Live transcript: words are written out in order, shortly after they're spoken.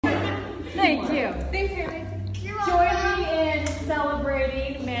Thank you. Thanks, Mandy. Join me in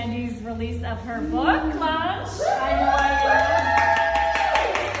celebrating Mandy's release of her book launch. I know I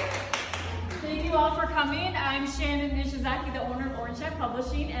am. Thank you all for coming. I'm Shannon Nishizaki, the owner of Orange Shack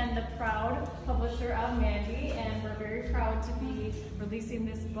Publishing and the proud publisher of Mandy, and we're very proud to be releasing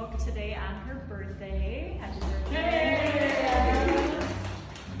this book today on her birthday. Happy birthday!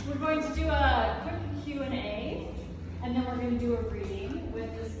 We're going to do a quick Q&A, and then we're going to do a reading with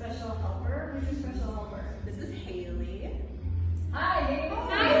the special helper. Who's your special helper? This is Haley. Hi, Haley.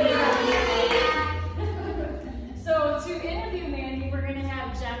 So to interview Mandy, we're going to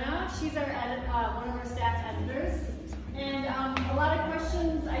have Jenna. She's our one of our staff editors. And a lot of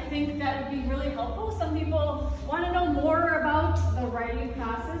questions I think that would be really helpful. Some people want to know more about the writing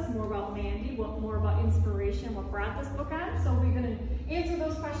process, more about Mandy, more about inspiration, what brought this book on. So we're going to answer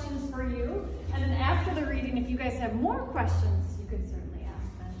those questions for you. And then after the reading, if you guys have more questions, you can certainly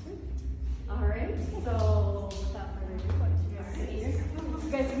ask them too. All right, so without further ado, why don't you guys sit here? You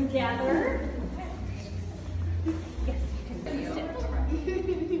guys can gather. Yes, you can sit. All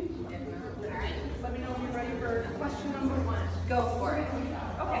right, let me know when you're ready for question number 1. Go for it.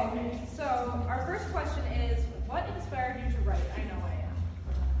 Okay, so our first question is, what inspired you to write I Know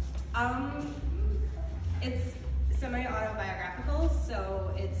I Am? It's semi-autobiographical,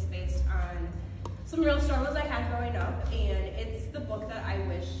 so it's based on some real struggles I had growing up, and it's the book that I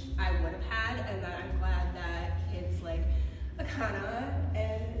wish I would have had, and that I'm glad that kids like Akana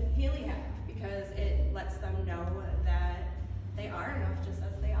and Haley have, because it lets them know that they are enough just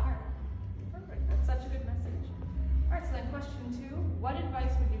as they are. Perfect, that's such a good message. All right, so then question 2, what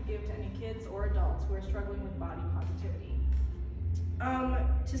advice would you give to any kids or adults who are struggling with body positivity?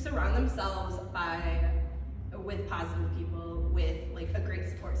 To surround themselves with positive people, with like a great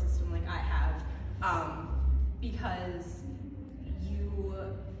support system like I have, because you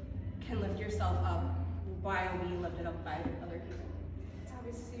can lift yourself up while being lifted up by other people. It's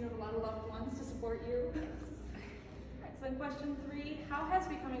obvious you have a lot of loved ones to support you. All right, so then question 3, how has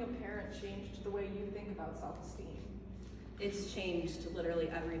becoming a parent changed the way you think about self-esteem? It's changed literally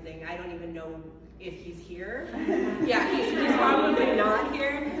everything. I don't even know if he's here. Yeah, he's probably not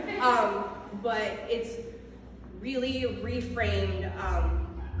here. But it's really reframed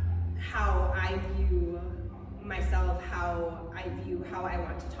how I view myself, how I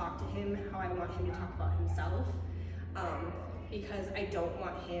want to talk to him, how I want him to talk about himself. Because I don't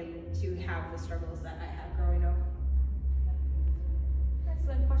want him to have the struggles that I had growing up.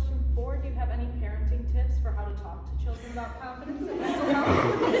 Excellent. Question 4, do you have any parenting tips for how to talk to children about confidence and mental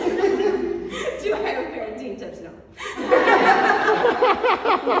health? Do I have parenting tips? No.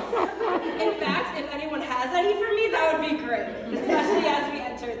 In fact, if anyone has any for me, that would be great, especially as we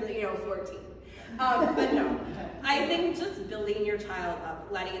enter the 14. But no, I think just building your child up,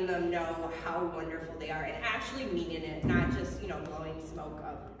 letting them know how wonderful they are, and actually meaning it, not just blowing smoke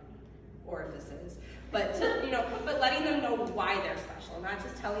up orifices, but but letting them know why they're special, not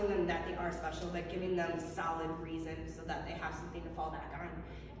just telling them that they are special, but giving them solid reasons so that they have something to fall back on,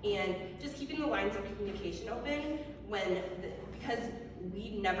 and just keeping the lines of communication open because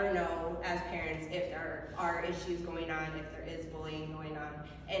we never know as parents if there are issues going on, if there is bullying going on,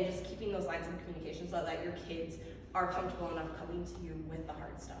 and just keeping those lines of communication so that your kids are comfortable enough coming to you with the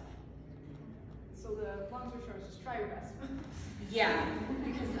hard stuff. So the long story short is just try your best. Yeah,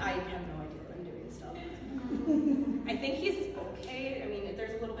 because I have no idea what I'm doing stuff. I think he's okay. I mean,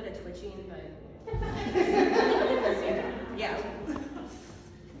 there's a little bit of twitching, but yeah.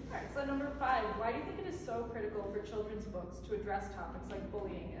 Alright, so number 5, why do you think it is so critical for children's books to address topics like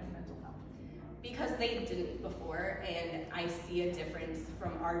bullying and mental health? Because they didn't before, and I see a difference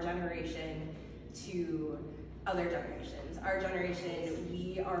from our generation to other generations. Our generation,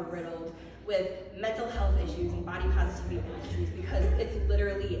 we are riddled with mental health issues and body positivity issues because it's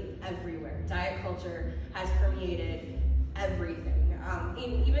literally everywhere. Diet culture has permeated everything,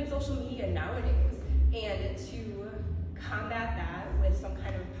 even social media nowadays. And to combat that with some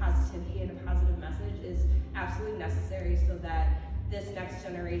kind of positivity and a positive message is absolutely necessary so that this next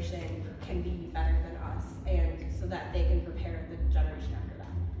generation can be better than us, and so that they can prepare the generation after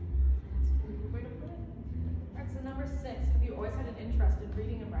that. That's a good way to put it. All right, so number 6, have you always had an interest in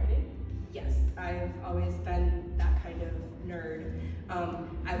reading and writing? Yes, I've always been that kind of nerd.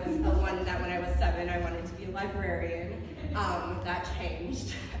 I was the one that when I was 7, I wanted to be a librarian. That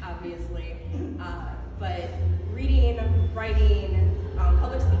changed, obviously. But reading, writing,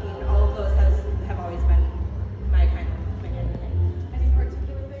 public speaking, all of those have always been my kind of thing. Any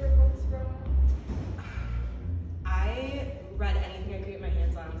particular favorite books growing up? I read anything I could get my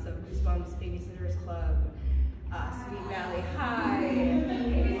hands on, so Goosebumps, Babysitter's Club, Sweet Valley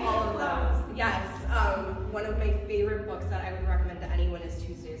High, all of those.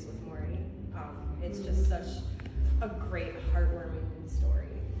 It's just such a great, heartwarming story.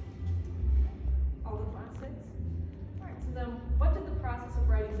 All the classics? All right, so then what did the process of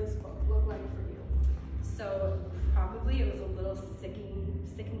writing this book look like for you? So probably it was a little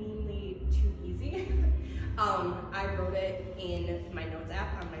sickeningly too easy. I wrote it in my notes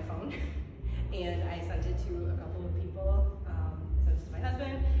app on my phone, and I sent it to a couple of people. I sent it to my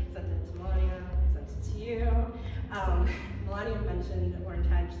husband, sent it to Melania, sent it to you. Melania mentioned Orange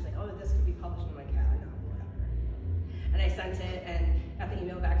Head. She's like, oh, this could be published. I'm like, yeah, no, whatever. And I sent it and got the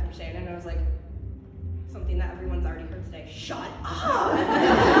email back from Shannon, and I was like, something that everyone's already heard today, shut up!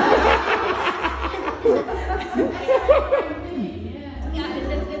 Yeah,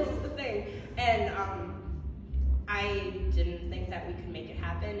 it's the thing. And I didn't think that we could make it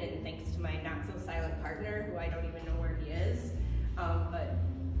happen, and thanks to my not-so-silent partner, who I don't even know where he is. But,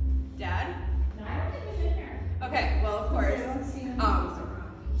 Dad? No, I don't think he's in here. Okay, well, of course.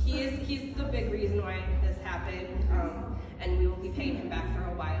 He's the big reason why this happened, and we will be paying him back for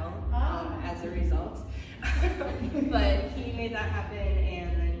a while as a result. But he made that happen,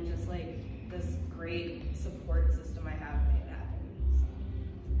 and then just like this great support system I have made it happen. So.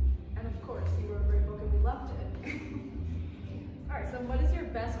 And of course, you wrote a great book and we loved it. All right, so what is your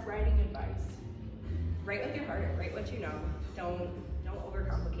best writing advice? Write with your heart, write what you know. Don't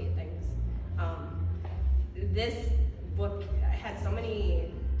overcomplicate things. This book had so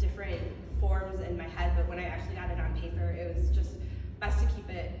many different forms in my head, but when I actually got it on paper, it was just best to keep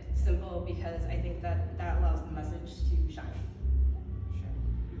it simple because I think that allows the message to shine. Sure.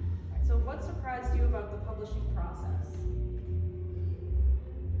 All right, so what surprised you about the publishing process?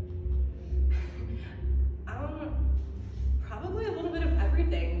 Probably a little bit of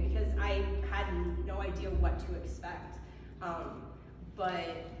everything because I had no idea what to expect.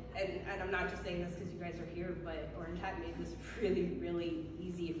 And I'm not just saying this because you guys are here, but Orange Hat made this really, really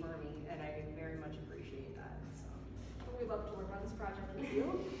easy for me, and I very much appreciate that. So. Well, we'd love to work on this project with you.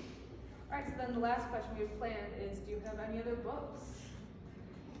 All right, so then the last question we have planned is, do you have any other books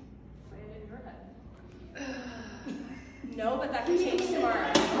planned in your head? No, but that can change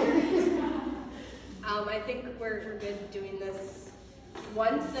tomorrow. I think we're good doing this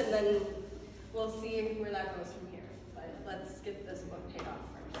once, and then we'll see where that goes from here. But let's get this book paid off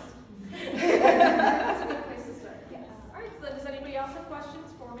first. That's a good place to start. Yes. All right, so then does anybody else have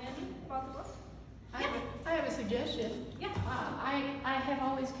questions for Mandy about the book? I have a suggestion. Yeah. I have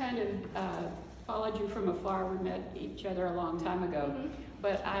always kind of followed you from afar. We met each other a long time ago. Mm-hmm.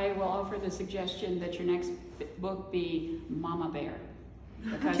 But I will offer the suggestion that your next book be Mama Bear.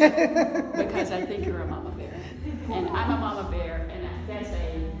 Because I think you're a mama bear. And I'm a mama bear, and that's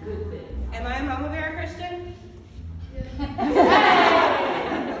a good thing. Am I a mama bear, Christian?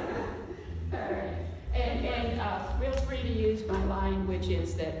 All right. And feel free to use my line, which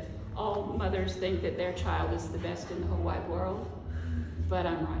is that all mothers think that their child is the best in the whole wide world, but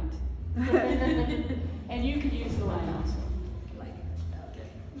I'm right. And you can use the line also. Like it. Okay.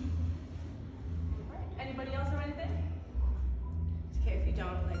 All right. Anybody else have anything? It's okay if you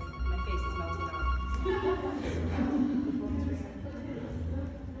don't, like, my face is melting off.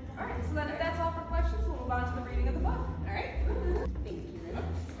 All right, so then if that's all for questions, we'll move on to the reading of the book. All right. Thank you very much.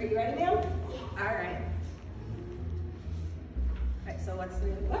 Are you ready, ma'am? Yeah. All right. All right, so what's the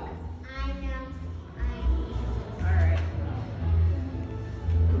name of the book? All right.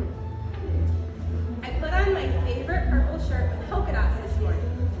 I put on my favorite purple shirt with polka dots this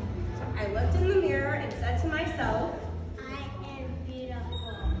morning. I looked in the mirror and said to myself, I am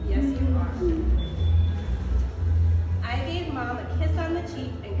beautiful. yes, you are. I gave Mom a kiss on the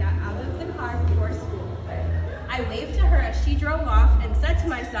cheek and got out of the car before school. I waved to her as she drove off and said to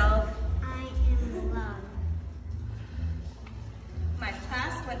myself, I am loved. my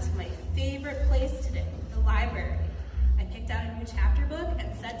class went to my favorite place today, the library. I picked out a new chapter book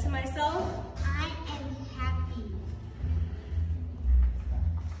and said to myself, I am happy.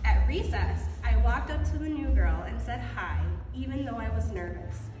 at recess, I walked up to the new girl and said hi, even though I was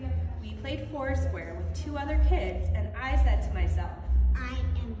nervous. We played Foursquare with 2 other kids, and I said to myself, I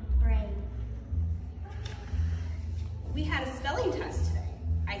am brave. we had a spelling test today.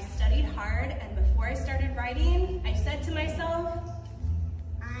 I studied hard, and before I started writing, I said to myself,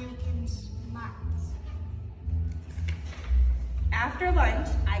 I am smart. after lunch,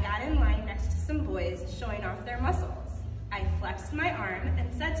 I got in line next to some boys showing off their muscles. I flexed my arm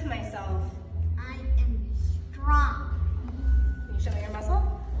and said to myself, I am strong. can you show me your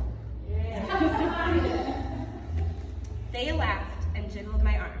muscle? They laughed and jiggled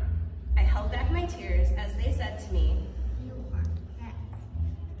my arm. I held back my tears as they said to me, You are best.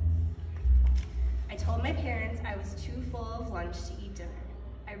 I told my parents I was too full of lunch to eat dinner.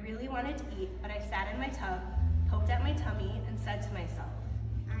 I really wanted to eat, but I sat in my tub, poked at my tummy, and said to myself,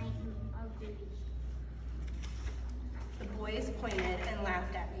 I am ugly. the boys pointed and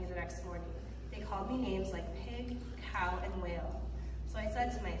laughed at me the next morning. They called me names like pig, cow, and whale. So I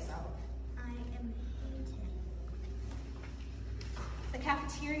said to myself, I am hated. the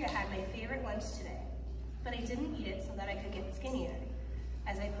cafeteria had my favorite lunch today, but I didn't eat it so that I could get skinnier.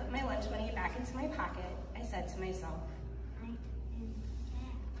 As I put my lunch money back into my pocket, I said to myself, I am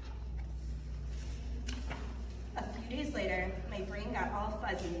fat. a few days later, my brain got all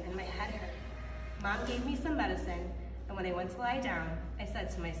fuzzy and my head hurt. Mom gave me some medicine, and when I went to lie down, I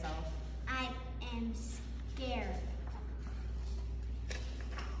said to myself, I am scared.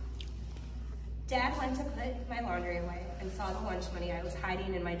 Dad went to put my laundry away and saw the lunch money I was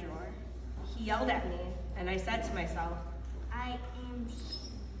hiding in my drawer. He yelled at me, and I said to myself, I am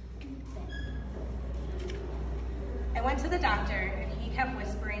stupid. I went to the doctor, and he kept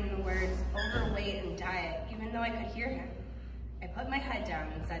whispering the words overweight and diet, even though I could hear him. I put my head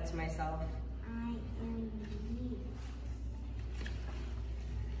down and said to myself, I am weak.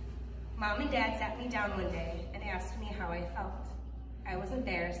 Mom and Dad sat me down one day and asked me how I felt. I was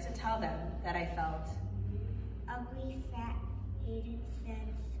embarrassed to tell them that I felt Ugly, fat, hated,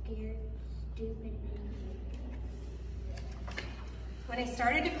 sad, scared, stupid, and weak. When I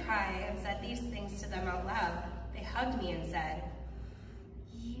started to cry and said these things to them out loud, they hugged me and said,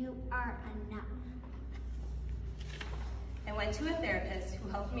 You are enough. I went to a therapist who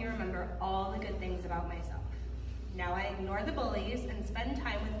helped me remember all the good things about myself. Now I ignore the bullies and spend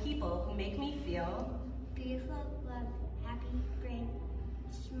time with people who make me feel Beautiful, loved, happy, brave,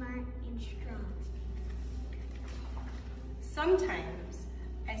 smart, and strong. Sometimes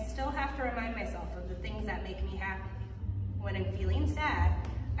I still have to remind myself of the things that make me happy. When I'm feeling sad,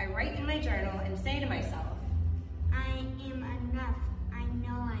 I write in my journal and say to myself, I am enough. I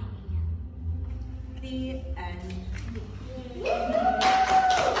know I am. the end.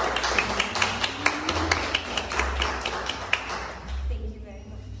 Thank you very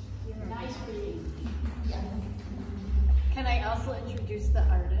much. Nice reading. Can I also introduce the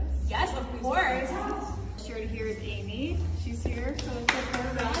artist? Yes, of course. Sure, here is Amy. She's here, so it's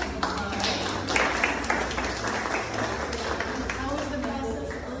her back. How was the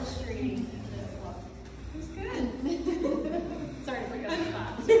process illustrating this book? It was good. Sorry to put you on the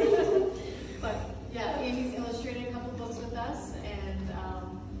spot. But yeah, Amy's illustrated a couple books with us, and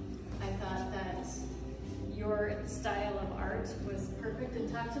I thought that your style of art was perfect.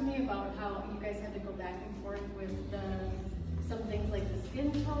 And talk to me about how you guys had to go back and forth with some things like the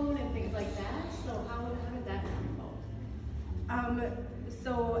skin tone and things like that. So how did that come about?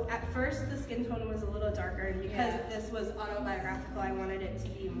 So at first the skin tone was a little darker, and because this was autobiographical, I wanted it to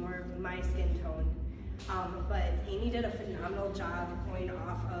be more of my skin tone. But Amy did a phenomenal job going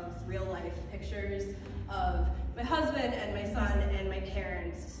off of real life pictures of my husband and my son and my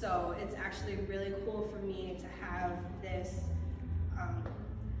parents. So it's actually really cool for me to have this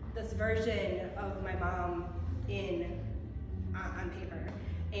this version of my mom on paper.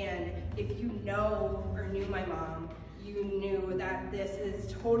 And if you know or knew my mom, you knew that this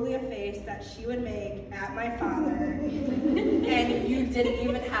is totally a face that she would make at my father, and you didn't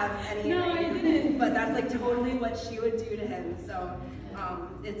even have any. No, I didn't. But that's like totally what she would do to him. So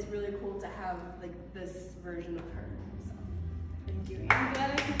it's really cool to have like this version of her. So thank you. I'm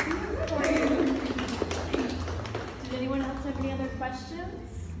glad I could do it for you. Did anyone else have any other questions?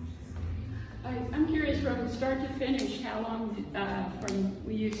 I'm curious, from start to finish, how long from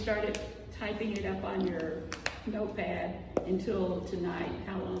when you started typing it up on your notepad until tonight,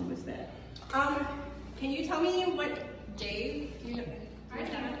 how long was that? Can you tell me what day you know? I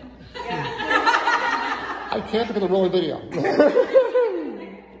can. Yeah. I can't because I'm rolling video. I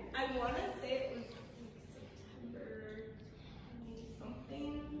want to say it was September something,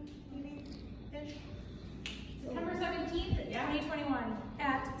 maybe-ish. September 17th, Yeah. 2021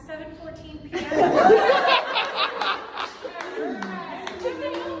 at 7:14 p.m.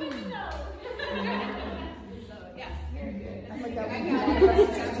 So, yes. Very good.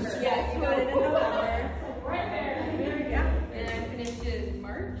 Yeah, you got it in November. Right there. Yeah. And I finished it in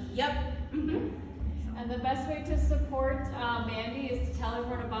March. Yep. And the best way to support Mandy is to tell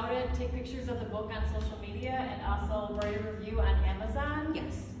everyone about it, take pictures of the book on social media, and also write a review on Amazon.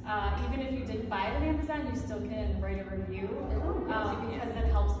 Yes. Even if you didn't buy it on Amazon, you still can write a review because it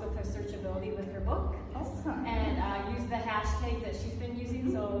helps with her searchability with her book. Awesome. And use the hashtags that she's been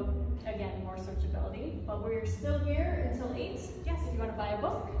using, so again, more searchability. But we're still here until 8. Yes, if you want to buy a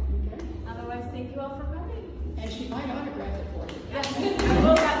book. Okay. Otherwise, thank you all for coming. And she might autograph it for you. Yes, I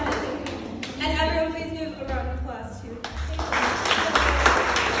will definitely. And everyone please give a round of applause too.